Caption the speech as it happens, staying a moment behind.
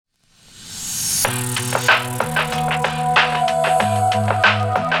Hello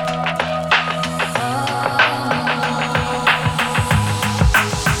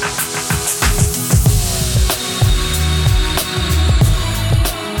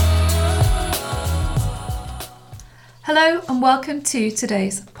and welcome to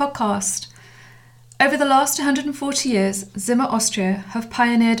today's podcast. Over the last 140 years, Zimmer Austria have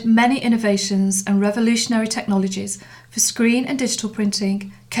pioneered many innovations and revolutionary technologies for screen and digital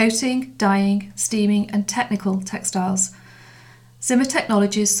printing, coating, dyeing, steaming and technical textiles. Zimmer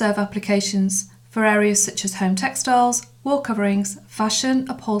technologies serve applications for areas such as home textiles, wall coverings, fashion,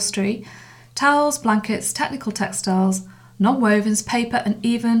 upholstery, towels, blankets, technical textiles, non-wovens, paper and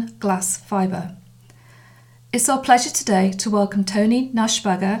even glass fibre. It's our pleasure today to welcome Tony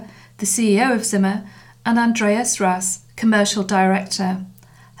Naschberger, the CEO of Zimmer, and Andreas Ras, Commercial Director.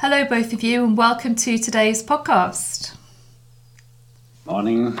 Hello both of you and welcome to today's podcast.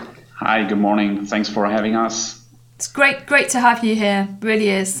 Morning. Hi, good morning. Thanks for having us. It's great to have you here, really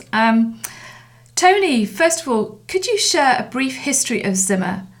is. Tony, first of all, could you share a brief history of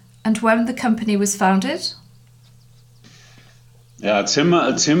Zimmer and when the company was founded? Yeah,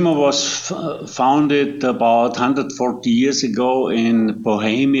 Zimmer was founded about 140 years ago in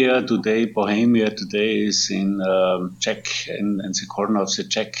Bohemia. Bohemia today is in Czech, in the corner of the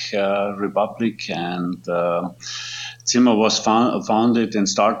Czech Republic. And Zimmer was founded and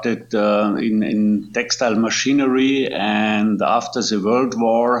started in textile machinery. And after the World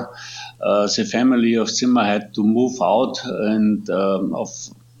War, the family of Zimmer had to move out and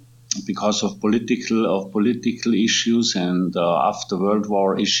because of political issues and after World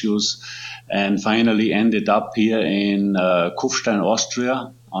War issues, and finally ended up here in Kufstein,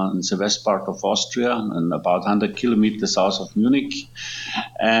 Austria, on the west part of Austria, and about 100 kilometers south of Munich.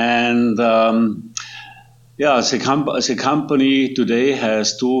 And the company today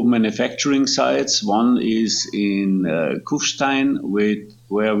has two manufacturing sites. One is in Kufstein,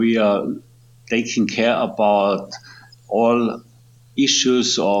 where we are taking care about all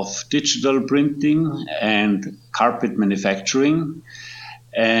issues of digital printing and carpet manufacturing,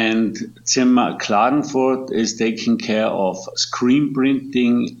 and Zimmer Klagenfurt is taking care of screen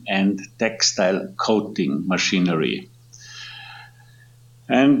printing and textile coating machinery.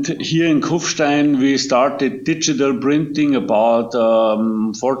 And here in Kufstein, we started digital printing about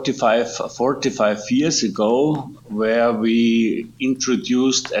 45 years ago, where we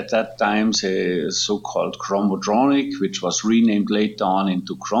introduced at that time the so-called Chromotronic, which was renamed later on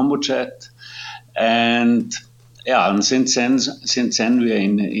into Chromojet. And since then we are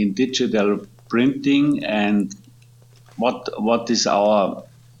in digital printing. And what is our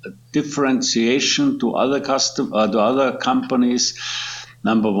differentiation to other companies?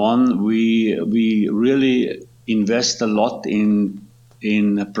 Number one, we really invest a lot in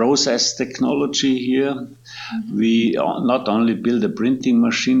process technology here. Mm-hmm. We not only build a printing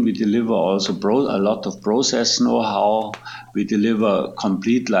machine, we deliver also a lot of process know-how. We deliver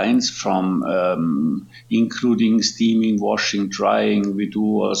complete lines from including steaming, washing, drying. We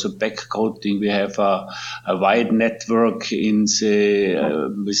do also back coating. We have a wide network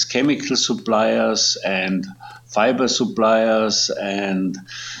with chemical suppliers and fiber suppliers, and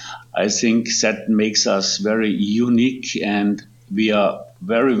I think that makes us very unique, and we are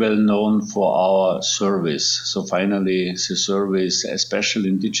very well known for our service. So finally, the service, especially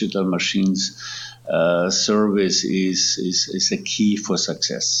in digital machines, service is a key for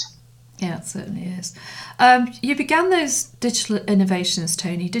success. Yeah, it certainly is. You began those digital innovations,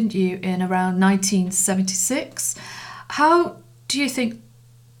 Tony, didn't you, in around 1976? How do you think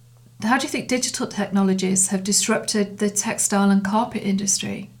digital technologies have disrupted the textile and carpet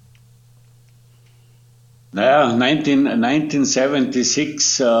industry?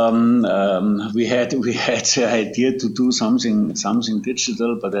 1976, we had the idea to do something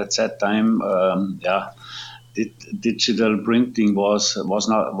digital, but at that time, digital printing was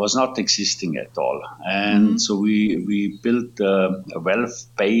not existing at all, and so we built a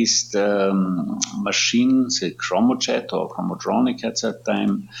valve-based machine, the Chromojet or Chromotronic at that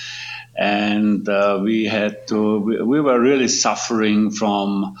time, and we were really suffering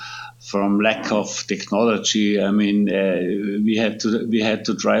from lack of technology. I mean, we had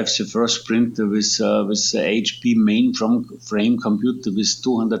to drive the first printer with the HP mainframe computer with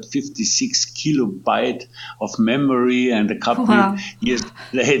 256 kilobyte of memory, and a couple years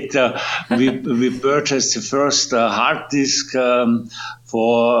later, we purchased the first hard disk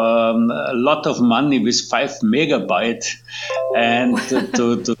for a lot of money with 5 megabyte, and to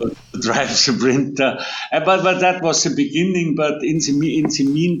drive the printer. But that was the beginning. But in the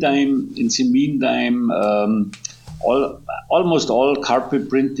meantime, almost all carpet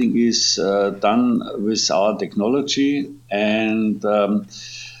printing is done with our technology, and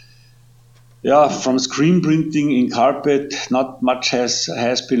from screen printing in carpet, not much has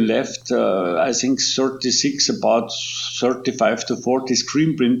been left. I think about 35 to 40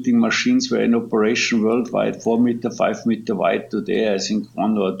 screen printing machines were in operation worldwide, 4 meter, 5 meter wide. Today, I think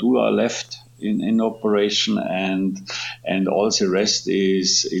 1 or 2 are left in operation, and all the rest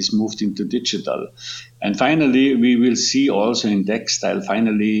is moved into digital. And finally, we will see also in textile,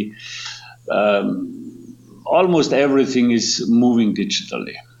 almost everything is moving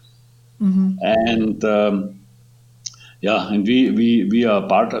digitally. Mm-hmm. And and we are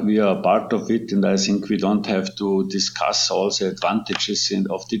part of it, and I think we don't have to discuss all the advantages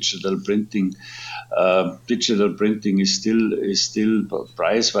of digital printing. Digital printing is still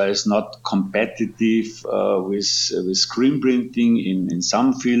price-wise not competitive with screen printing in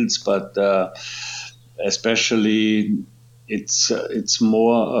some fields, but especially it's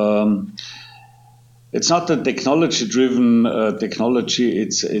more. It's not a technology-driven technology.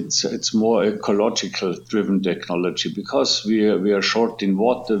 It's more ecological-driven technology, because we are short in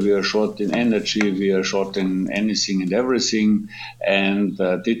water, we are short in energy, we are short in anything and everything, and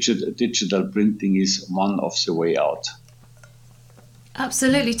digital printing is one of the way out.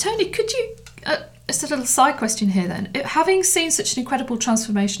 Absolutely, Tony. Could you? It's a little side question here then. Having seen such an incredible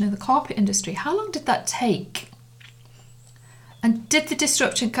transformation in the carpet industry, how long did that take? And did the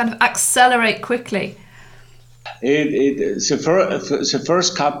disruption kind of accelerate quickly? The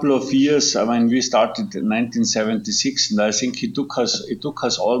first couple of years, I mean, we started in 1976, and I think it took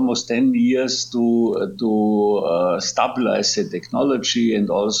us almost 10 years to stabilize the technology,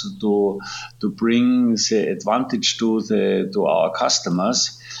 and also to bring the advantage to our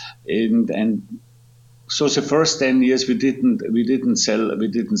customers. And so the first 10 years we didn't sell a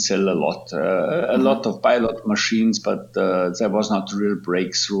lot, a lot of pilot machines, but there was not a real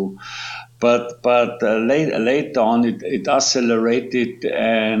breakthrough. But later on it accelerated,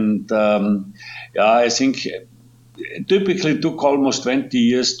 and I think it typically took almost 20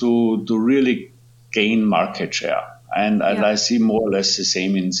 years to really gain market share. And I see more or less the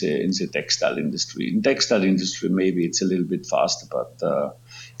same in the textile industry. In textile industry, maybe it's a little bit faster, but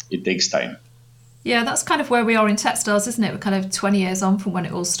it takes time. Yeah, that's kind of where we are in textiles, isn't it? We're kind of 20 years on from when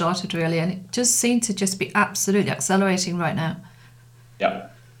it all started, really, and it just seemed to just be absolutely accelerating right now. Yeah,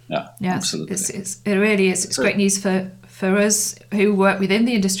 absolutely. It really is. It's great news for us who work within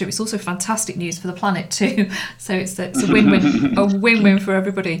the industry. It's also fantastic news for the planet too. So it's a win-win, a win-win for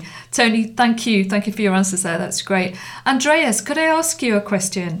everybody. Tony, thank you for your answers there. That's great. Andreas, could I ask you a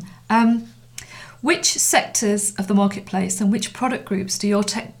question? Which sectors of the marketplace and which product groups do your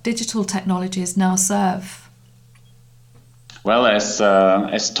digital technologies now serve? Well, as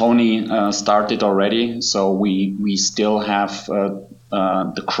Tony started already, so we still have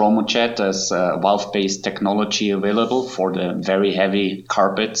the ChromoJet as valve-based technology available for the very heavy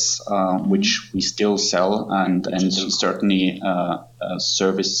carpets, which we still sell and certainly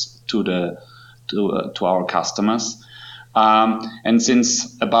service to our customers. And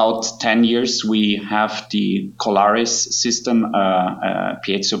since about 10 years, we have the Colaris system,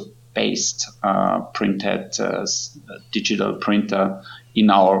 piezo-based printed digital printer in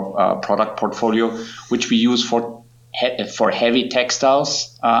our product portfolio, which we use for heavy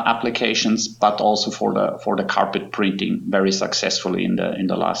textiles applications, but also for the carpet printing very successfully in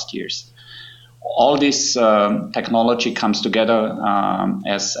the last years. All this technology comes together,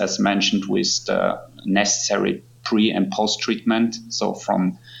 as mentioned, with the necessary pre- and post-treatment, so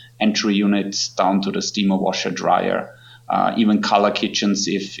from entry units down to the steamer, washer, dryer, even color kitchens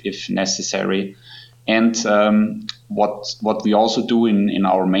if necessary. And what we also do in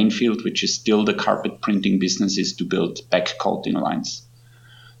our main field, which is still the carpet printing business, is to build back coating lines.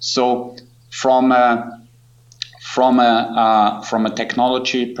 So from a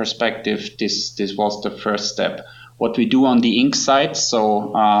technology perspective, this was the first step. What we do on the ink side,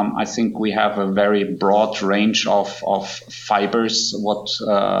 so I think we have a very broad range of fibers, what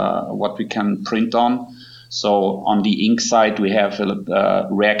we can print on. So on the ink side, we have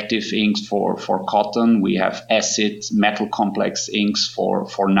reactive inks for cotton. We have acid metal complex inks for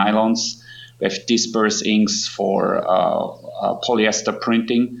nylons. We have disperse inks for polyester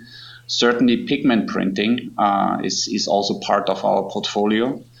printing. Certainly pigment printing is also part of our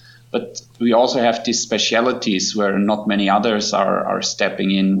portfolio. But we also have these specialities where not many others are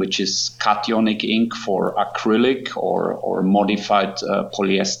stepping in, which is cationic ink for acrylic or modified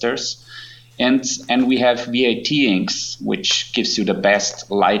polyesters. And we have VAT inks, which gives you the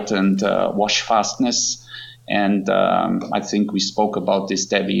best light and wash fastness. And I think we spoke about this,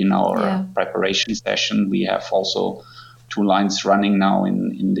 Debbie, in our preparation session. We have also 2 lines running now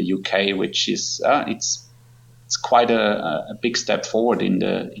in the UK, which is it's quite a big step forward in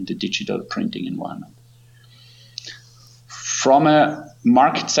the digital printing environment. From a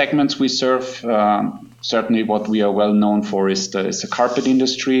market segments we serve, certainly what we are well known for is the carpet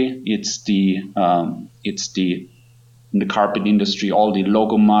industry. It's in the carpet industry, all the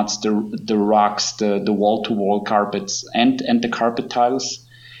logo mats, the rugs, the wall-to-wall carpets, and the carpet tiles.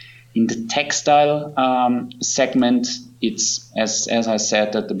 In the textile segment, it's as I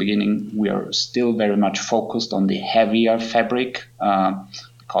said at the beginning, we are still very much focused on the heavier fabric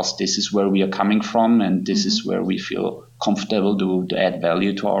because this is where we are coming from, and this is where we feel comfortable to add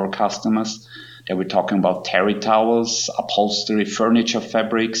value to our customers. That we're talking about terry towels, upholstery, furniture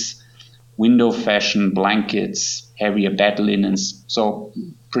fabrics, window fashion, blankets, heavier bed linens, so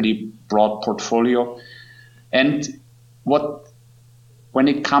pretty broad portfolio. And when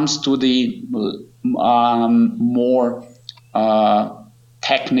it comes to the more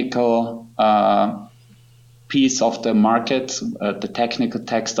technical piece of the market, the technical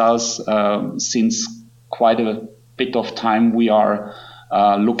textiles, since quite a bit of time we are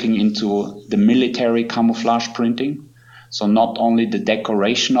looking into the military camouflage printing. So not only the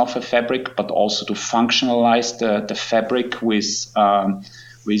decoration of a fabric, but also to functionalize the fabric with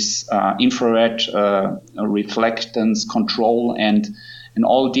infrared reflectance control and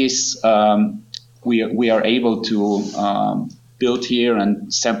all this we are able to build here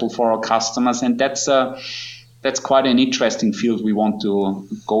and sample for our customers, and that's quite an interesting field we want to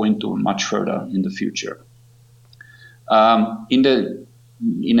go into much further in the future.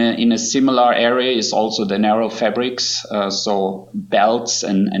 In a similar area is also the narrow fabrics, so belts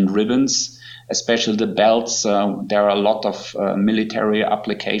and ribbons, especially the belts. There are a lot of military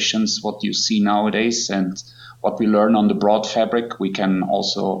applications, what you see nowadays, and what we learn on the broad fabric, we can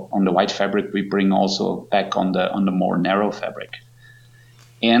also, on the wide fabric, we bring also back on the more narrow fabric.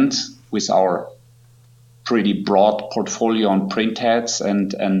 And with our pretty broad portfolio on printheads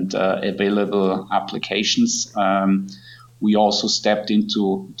and available applications, we also stepped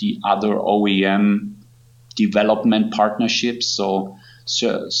into the other OEM development partnerships, so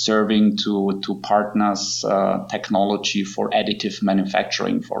serving to partners technology for additive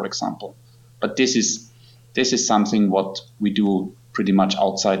manufacturing, for example. But this is something what we do pretty much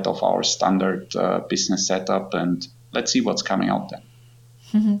outside of our standard business setup, and let's see what's coming out there.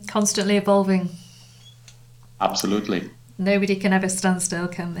 Constantly evolving. Absolutely. Nobody can ever stand still,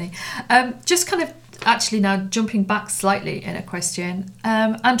 can they? Just kind of actually now jumping back slightly in a question.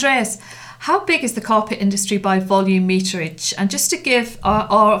 Andreas, how big is the carpet industry by volume meterage? And just to give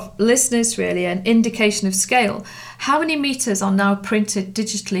our listeners really an indication of scale, how many meters are now printed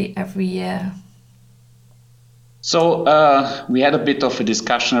digitally every year? So we had a bit of a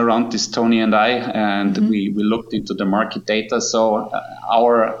discussion around this, Tony and I, and we looked into the market data. So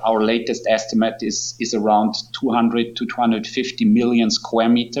our latest estimate is around 200 to 250 million square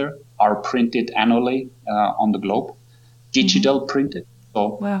meter are printed annually on the globe, digital printed.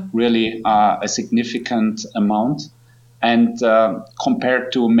 So really a significant amount. And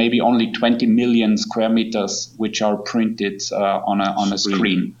compared to maybe only 20 million square meters, which are printed on a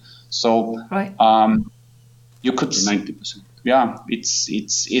screen. So you could 90%. Yeah,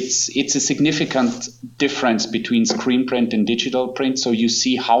 it's a significant difference between screen print and digital print. So you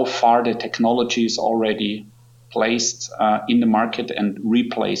see how far the technology is already placed in the market and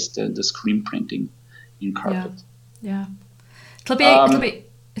replaced the screen printing in carpet. Yeah. It'll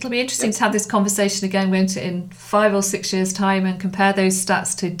be interesting to have this conversation again in 5 or 6 years' time and compare those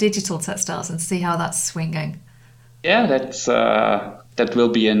stats to digital textiles and see how that's swinging. Yeah, that will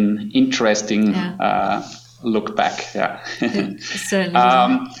be an interesting look back. Yeah, certainly.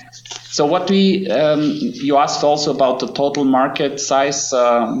 So what you asked also about the total market size.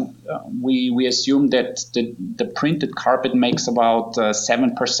 We assume that the printed carpet makes about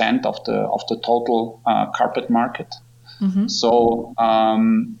 7% of the total carpet market. So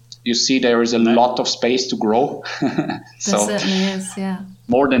you see there is a lot of space to grow. So there certainly is, yeah.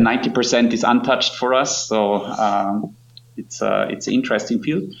 More than 90% is untouched for us. So it's an interesting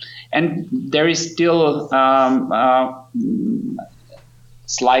field, and there is still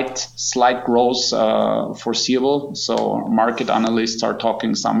slight growth foreseeable. So market analysts are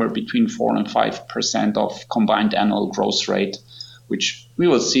talking somewhere between 4 and 5% of combined annual growth rate, which we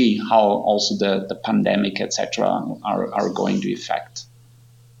will see how also the pandemic, etc., are going to affect.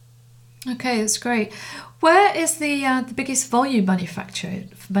 Okay, that's great. Where is the biggest volume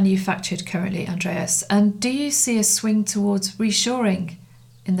manufactured currently, Andreas? And do you see a swing towards reshoring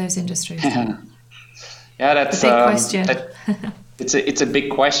in those industries? Yeah, that's the big question. It's a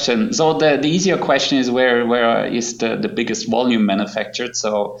big question. So the easier question is where is the biggest volume manufactured?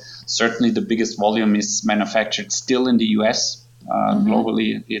 So certainly the biggest volume is manufactured still in the US.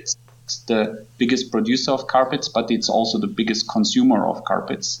 Globally, it's the biggest producer of carpets, but it's also the biggest consumer of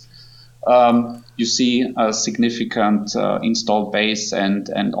carpets. You see a significant installed base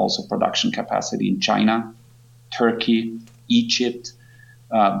and also production capacity in China, Turkey, Egypt,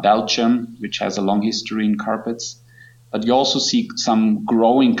 Belgium, which has a long history in carpets. But you also see some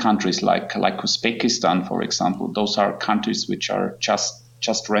growing countries like Uzbekistan, for example. Those are countries which are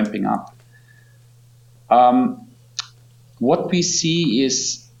just ramping up. What we see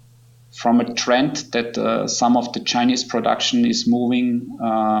is from a trend that some of the Chinese production is moving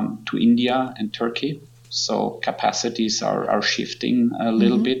to India and Turkey. So capacities are shifting a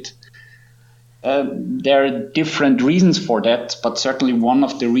little bit. There are different reasons for that, but certainly one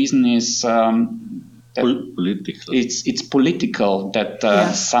of the reasons is political. It's political that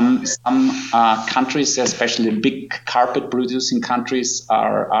some countries, especially big carpet producing countries,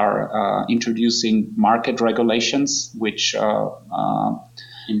 are introducing market regulations which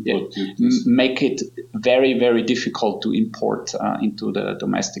make it very, very difficult to import into the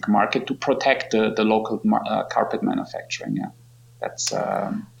domestic market to protect the local carpet manufacturing. Yeah, that's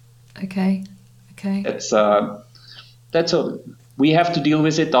okay. That's we have to deal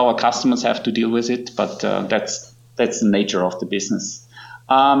with it. Our customers have to deal with it, but that's the nature of the business.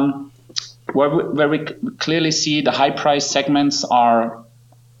 Where we clearly see the high price segments are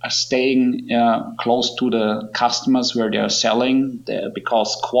staying close to the customers where they are selling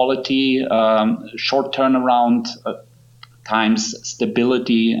because quality, short turnaround times,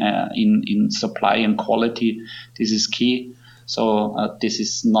 stability in supply and quality, this is key. So this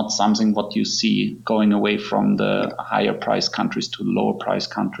is not something what you see going away from the higher price countries to lower price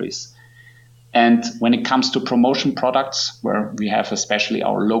countries. And when it comes to promotion products, where we have especially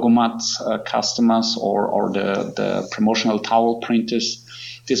our Logomat customers or the promotional towel printers,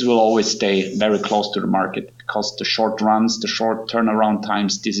 this will always stay very close to the market because the short runs, the short turnaround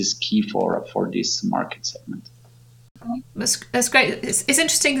times, this is key for this market segment. That's great. It's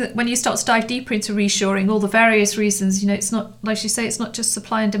interesting that when you start to dive deeper into reshoring, all the various reasons, it's not, like you say, it's not just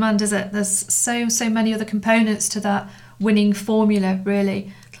supply and demand, is it? There's so many other components to that winning formula,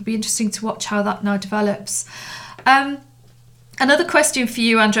 really. It'll be interesting to watch how that now develops. Another question for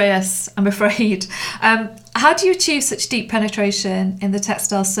you, Andreas, I'm afraid. How do you achieve such deep penetration in the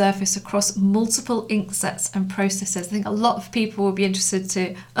textile surface across multiple ink sets and processes? I think a lot of people will be interested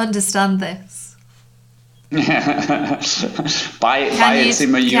to understand this. Buy a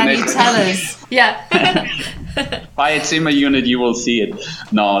Zimmer unit. Can you tell us? Yeah. Buy a Zimmer unit, you will see it.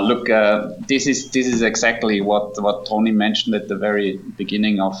 No, look, this is exactly what Tony mentioned at the very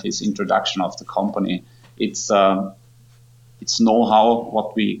beginning of his introduction of the company. It's know-how,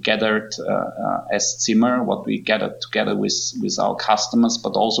 what we gathered as Zimmer, what we gathered together with our customers,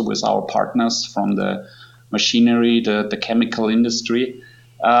 but also with our partners from the machinery, the chemical industry.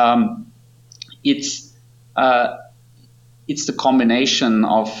 It's the combination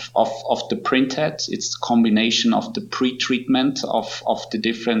of the printhead. It's the combination of the pre-treatment of the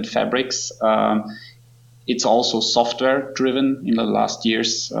different fabrics. It's also software driven in the last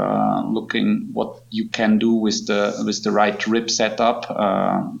years, looking what you can do with the right rib setup.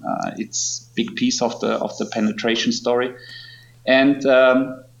 It's a big piece of the penetration story, and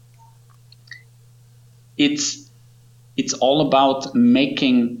it's all about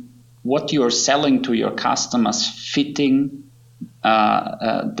making what you're selling to your customers fitting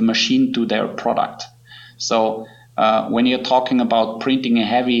the machine to their product. So when you're talking about printing a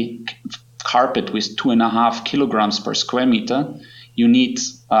heavy carpet with 2.5 kilograms per square meter, you need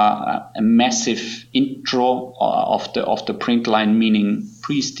a massive intro of the print line, meaning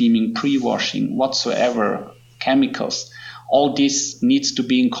pre-steaming, pre-washing, whatsoever, chemicals. All this needs to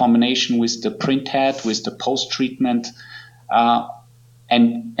be in combination with the print head, with the post-treatment.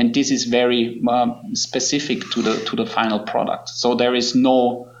 And this is very specific to the final product. So there is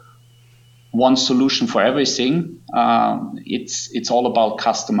no one solution for everything. It's all about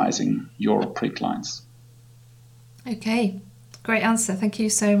customizing your print lines. Okay, great answer. Thank you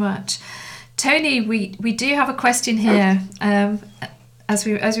so much, Tony. We do have a question here as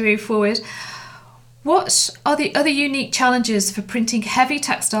we move forward. What are the other unique challenges for printing heavy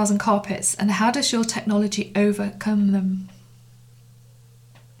textiles and carpets, and how does your technology overcome them?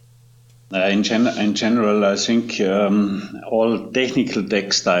 In general, I think all technical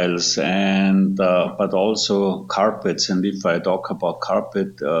textiles and but also carpets. And if I talk about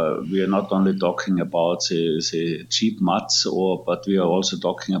carpet, we are not only talking about the cheap mats, but we are also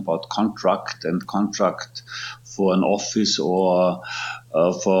talking about contract for an office or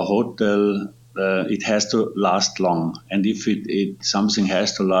for a hotel. It has to last long, and if it something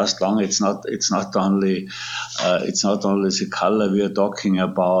has to last long, it's not only the color we are talking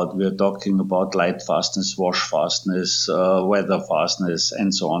about. We are talking about light fastness, wash fastness, weather fastness,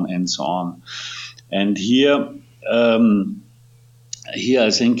 and so on and so on. And here I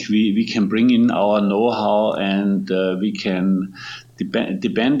think we can bring in our know-how, and we can,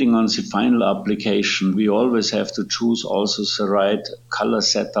 depending on the final application, we always have to choose also the right color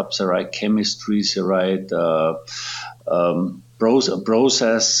setup, the right chemistry, the right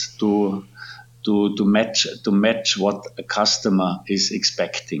process to match what a customer is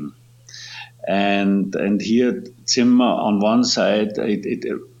expecting. And here Zimmer on one side,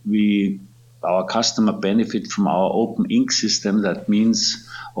 our customer benefit from our open ink system. That means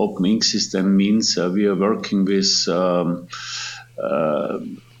open ink system means we are working with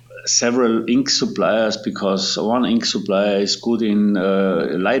several ink suppliers, because one ink supplier is good in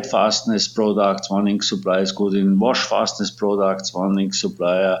light fastness products, one ink supplier is good in wash fastness products, one ink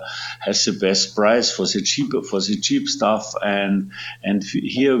supplier has the best price for the cheap stuff, and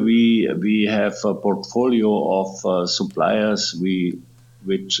here we have a portfolio of suppliers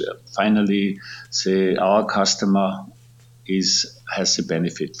which finally say our customer has the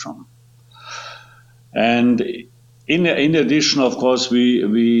benefit from. And in addition, of course,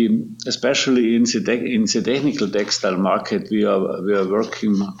 we especially in the technical textile market, we are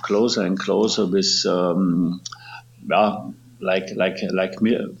working closer and closer with like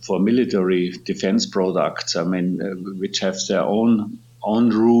for military defense products. I mean, which have their own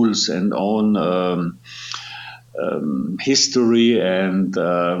rules and own history, and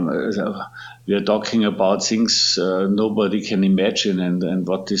we are talking about things nobody can imagine, and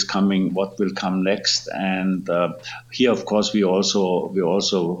what will come next. And here, of course, we also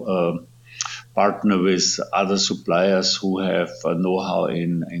partner with other suppliers who have know-how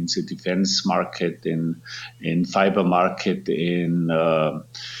in the defense market, in fiber market, in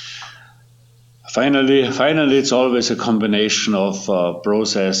Finally, it's always a combination of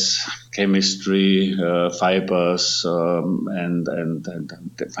process, chemistry, fibers, and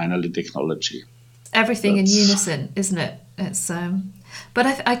finally technology. Everything in unison, isn't it? It's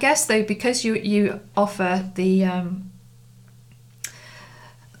but I guess though, because you offer the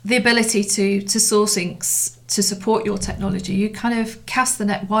ability to source inks to support your technology, you kind of cast the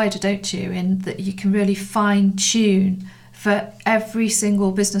net wider, don't you? In that you can really fine tune for every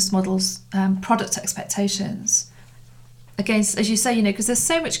single business model's product expectations. Against, as you say, because there's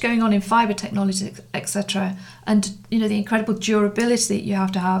so much going on in fiber technology, etc., and the incredible durability that you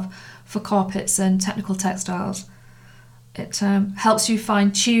have to have for carpets and technical textiles. It helps you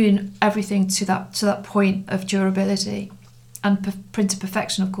fine tune everything to that point of durability and printed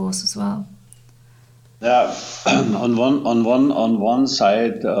perfection, of course, as well. Yeah, on one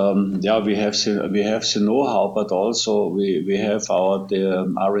side, we have the know-how, but also we have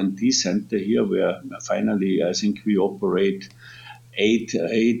the R&D center here, where finally I think we operate eight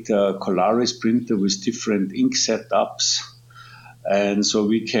Colaris printer with different ink setups, and so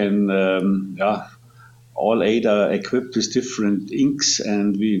we can all 8 are equipped with different inks,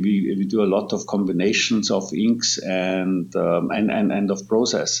 and we do a lot of combinations of inks and of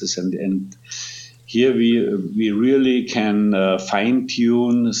processes, and here we really can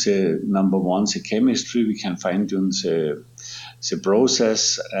fine-tune the number one, the chemistry. We can fine-tune the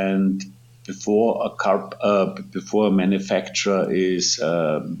process, and before a manufacturer is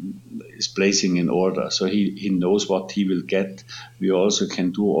placing an order, so he knows what he will get. We also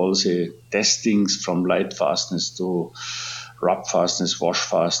can do all the testings from light fastness to rub fastness, wash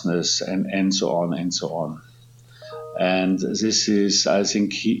fastness, and so on and so on. And this is, I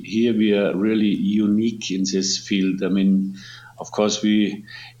think, here we are really unique in this field. I mean, of course, we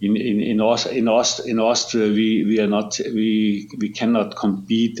in Austria we cannot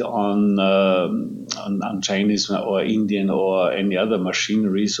compete on Chinese or Indian or any other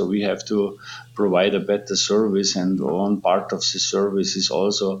machinery. So we have to provide a better service, and one part of the service is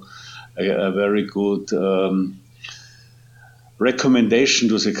also a very good recommendation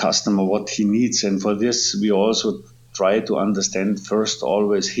to the customer what he needs. And for this, we also try to understand first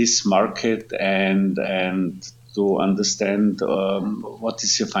always his market and to understand what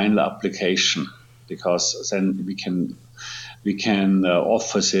is the final application, because then we can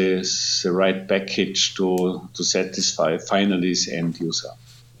offer the right package to satisfy finally the end user.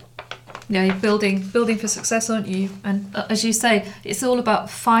 Yeah, you're building for success, aren't you? And as you say, it's all about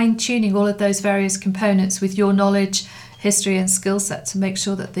fine-tuning all of those various components with your knowledge, history and skill set to make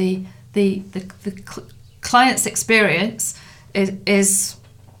sure that the client's experience is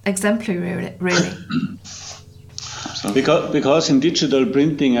exemplary, really. Because in digital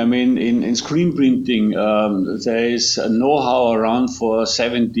printing, I mean, in screen printing, there is a know-how around for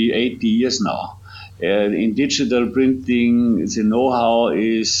 70, 80 years now. In digital printing, the know-how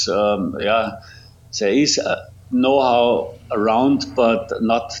is, there is a know-how around, but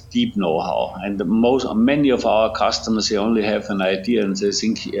not deep know-how. And many of our customers, they only have an idea, and they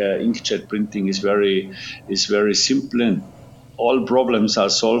think inkjet printing is very simple and all problems are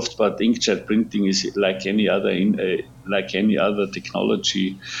solved. But inkjet printing is like any other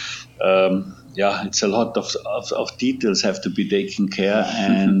technology. It's a lot of details have to be taken care,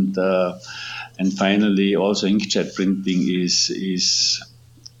 and finally also inkjet printing is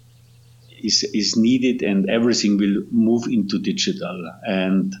needed, and everything will move into digital,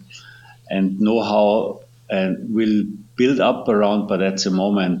 and know-how and will build up around, but at the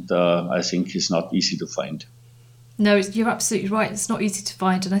moment I think it's not easy to find. No, you're absolutely right. It's not easy to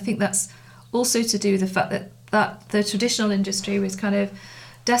find, and I think that's also to do with the fact that the traditional industry was kind of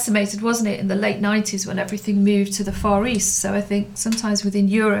decimated, wasn't it, in the late 90s when everything moved to the Far East. So I think sometimes within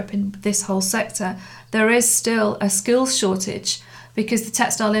Europe, in this whole sector, there is still a skills shortage because the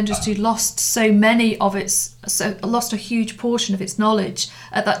textile industry lost lost a huge portion of its knowledge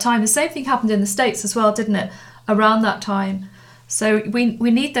at that time. The same thing happened in the States as well, didn't it, around that time? So we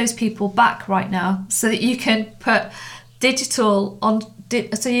need those people back right now so that you can put digital on,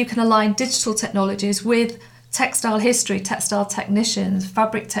 so you can align digital technologies with textile history, textile technicians,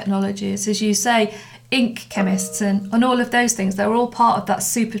 fabric technologies, as you say, ink chemists and all of those things. They're all part of that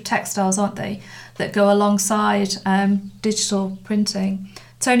soup of textiles, aren't they, that go alongside digital printing.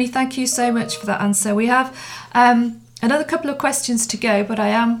 Tony, thank you so much for that answer. We have another couple of questions to go, but I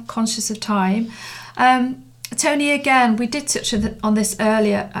am conscious of time. Tony, again, we did touch on this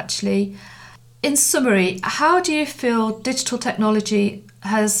earlier, actually. In summary, how do you feel digital technology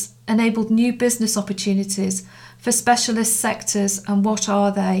has enabled new business opportunities for specialist sectors, and what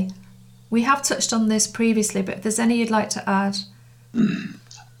are they? We have touched on this previously, but if there's any you'd like to add.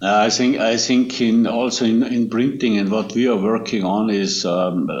 I think in printing, and what we are working on is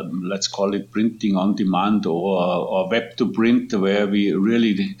let's call it printing on demand or web to print, where we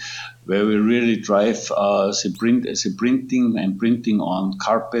really drive the printing and printing on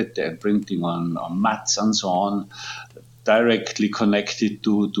carpet and printing on mats and so on, directly connected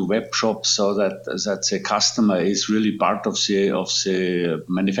to web shops, so that the customer is really part of the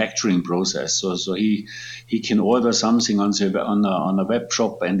manufacturing process. So he can order something on a web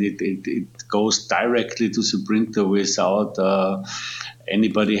shop, and it goes directly to the printer without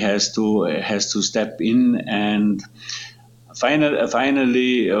anybody has to step in. And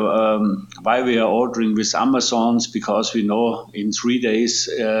finally, why we are ordering with Amazon's, because we know in 3 days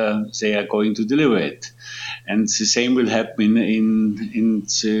they are going to deliver it. And the same will happen in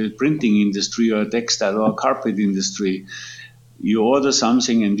the printing industry or textile or carpet industry. You order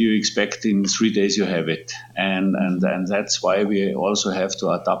something and you expect in 3 days you have it. And that's why we also have to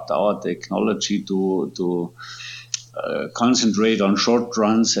adapt our technology to concentrate on short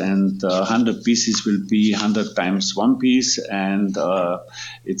runs, and 100 pieces will be 100 times one piece. And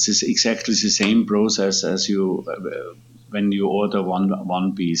it's exactly the same process as when you order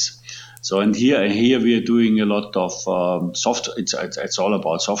one piece. So, and here we are doing a lot of software. It's all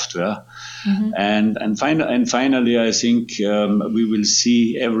about software. Mm-hmm. And finally, I think we will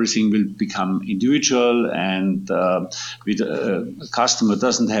see everything will become individual, and the customer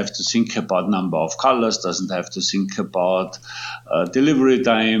doesn't have to think about number of colors, doesn't have to think about delivery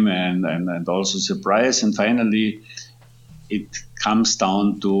time, and also the price. And finally, it comes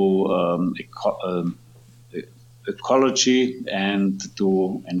down to ecology and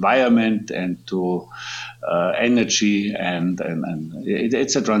to environment and to energy, and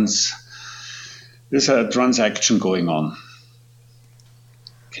it's a transaction going on.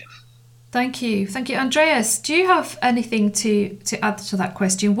 Okay. Thank you, Andreas. Do you have anything to add to that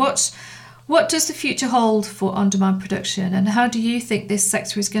question? What does the future hold for on-demand production, and how do you think this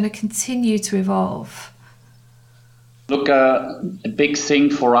sector is going to continue to evolve? Look, a big thing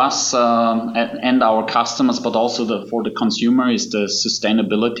for us and our customers, but also for the consumer, is the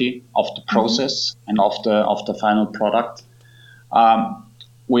sustainability of the process and of the final product.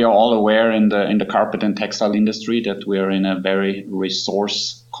 We are all aware in the carpet and textile industry that we are in a very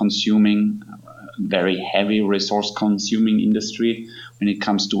very heavy resource consuming industry when it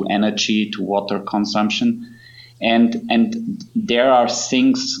comes to energy, to water consumption. And there are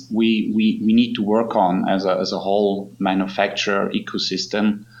things we need to work on as a whole manufacturer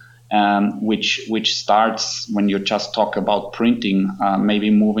ecosystem, which starts when you just talk about printing, maybe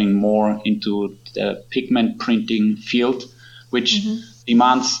moving more into the pigment printing field, which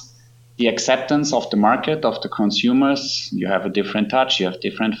demands the acceptance of the market, of the consumers. You have a different touch, you have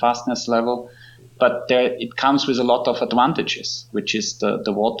different fastness level, but there it comes with a lot of advantages, which is the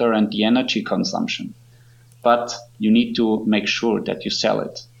water and the energy consumption. But you need to make sure that you sell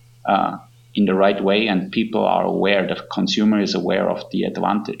it in the right way, and people are aware, the consumer is aware of the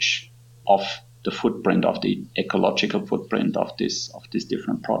advantage of the footprint, of the ecological footprint of this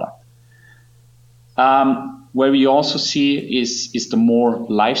different product. Where we also see is the more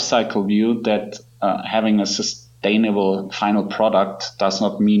life cycle view, that having a sustainable final product does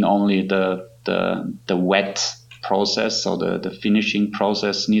not mean only the wet process, so the finishing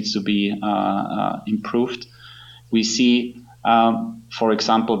process needs to be improved. We see, for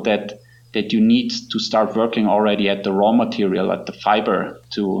example, that you need to start working already at the raw material, at the fiber,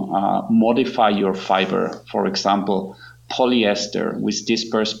 to modify your fiber. For example, polyester with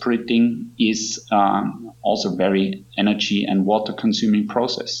disperse printing is also very energy and water consuming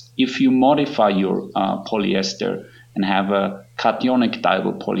process. If you modify your polyester and have a cationic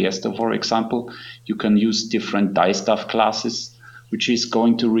dyeable polyester, for example, you can use different dye stuff classes, which is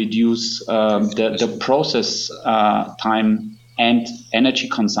going to reduce the process time and energy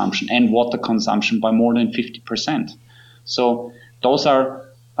consumption and water consumption by more than 50%. So those are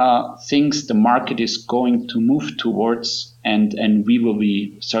things the market is going to move towards, and we will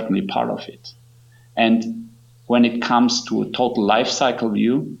be certainly part of it. And when it comes to a total life cycle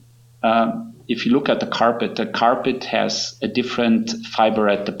view, if you look at the carpet has a different fiber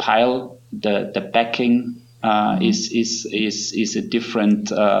at the pile. The backing is a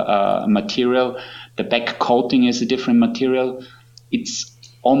different material. The back coating is a different material. It's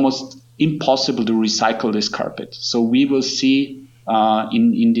almost impossible to recycle this carpet. So we will see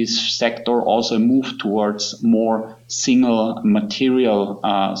in this sector also a move towards more single material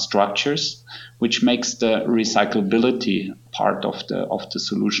structures, which makes the recyclability part of the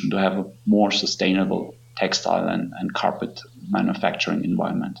solution to have a more sustainable textile and carpet manufacturing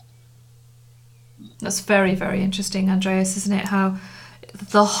environment. That's very, very interesting, Andreas, isn't it? How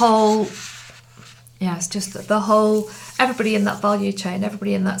the whole, it's just the whole, everybody in that value chain,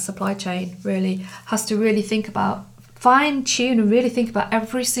 everybody in that supply chain really has to really think about, fine tune and really think about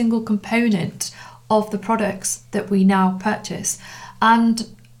every single component of the products that we now purchase. And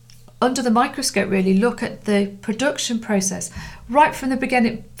under the microscope, really look at the production process right from the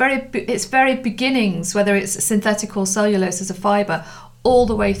beginning, its very beginnings, whether it's synthetic or cellulose as a fibre, all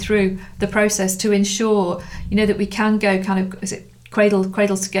the way through the process to ensure, that we can go kind of, is it cradle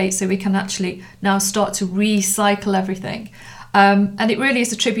to gate, so we can actually now start to recycle everything. And it really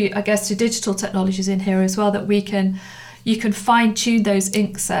is a tribute, I guess, to digital technologies in here as well, that you can fine tune those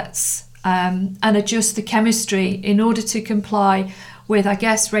ink sets and adjust the chemistry in order to comply with, I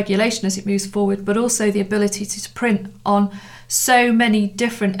guess, regulation as it moves forward, but also the ability to print on so many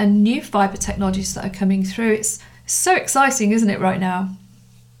different and new fibre technologies that are coming through. It's so exciting, isn't it, right now?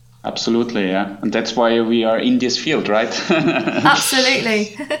 Absolutely, yeah. And that's why we are in this field, right?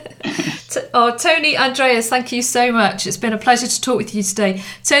 Absolutely. Tony, Andreas, thank you so much. It's been a pleasure to talk with you today.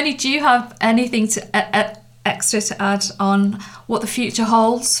 Tony, do you have anything extra to add on what the future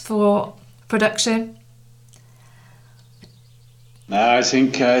holds for production? I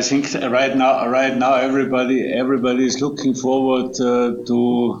think right now everybody is looking forward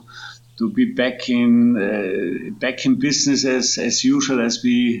to be back in business as usual, as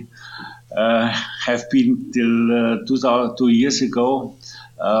we have been till 2 years ago.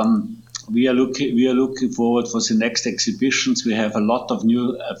 We are looking forward for the next exhibitions. We have a lot of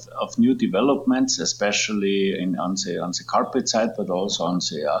new developments, especially on the carpet side, but also on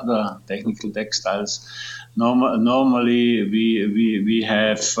the other technical textiles. Normally we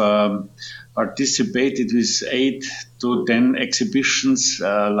have participated with 8 to 10 exhibitions.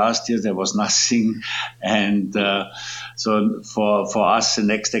 Last year there was nothing, and so for us the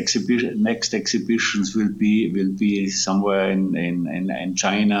next exhibitions will be somewhere in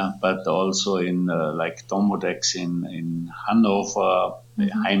China, but also in like Domodex in Hanover,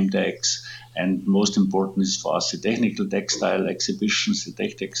 Heimdex, and most important is for us the technical textile exhibitions, the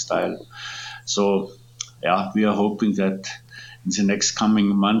tech textile. So we are hoping that in the next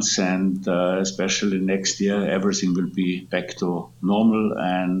coming months and especially next year, everything will be back to normal,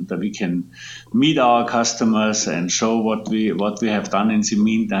 and we can meet our customers and show what we have done in the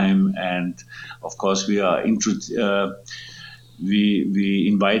meantime. And of course, we are we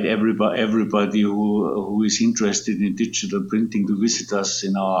invite everybody who is interested in digital printing to visit us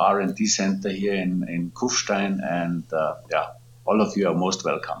in our R&D center here in Kufstein, and all of you are most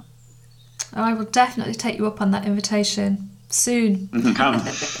welcome. I will definitely take you up on that invitation soon. Come.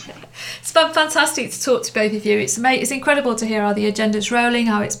 It's been fantastic to talk to both of you. It's incredible to hear how the agenda's rolling,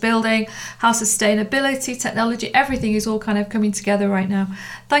 how it's building, how sustainability, technology, everything is all kind of coming together right now.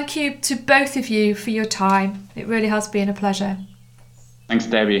 Thank you to both of you for your time. It really has been a pleasure. Thanks,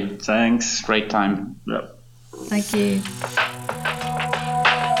 Debbie. Thanks. Great time. Yep. Thank you.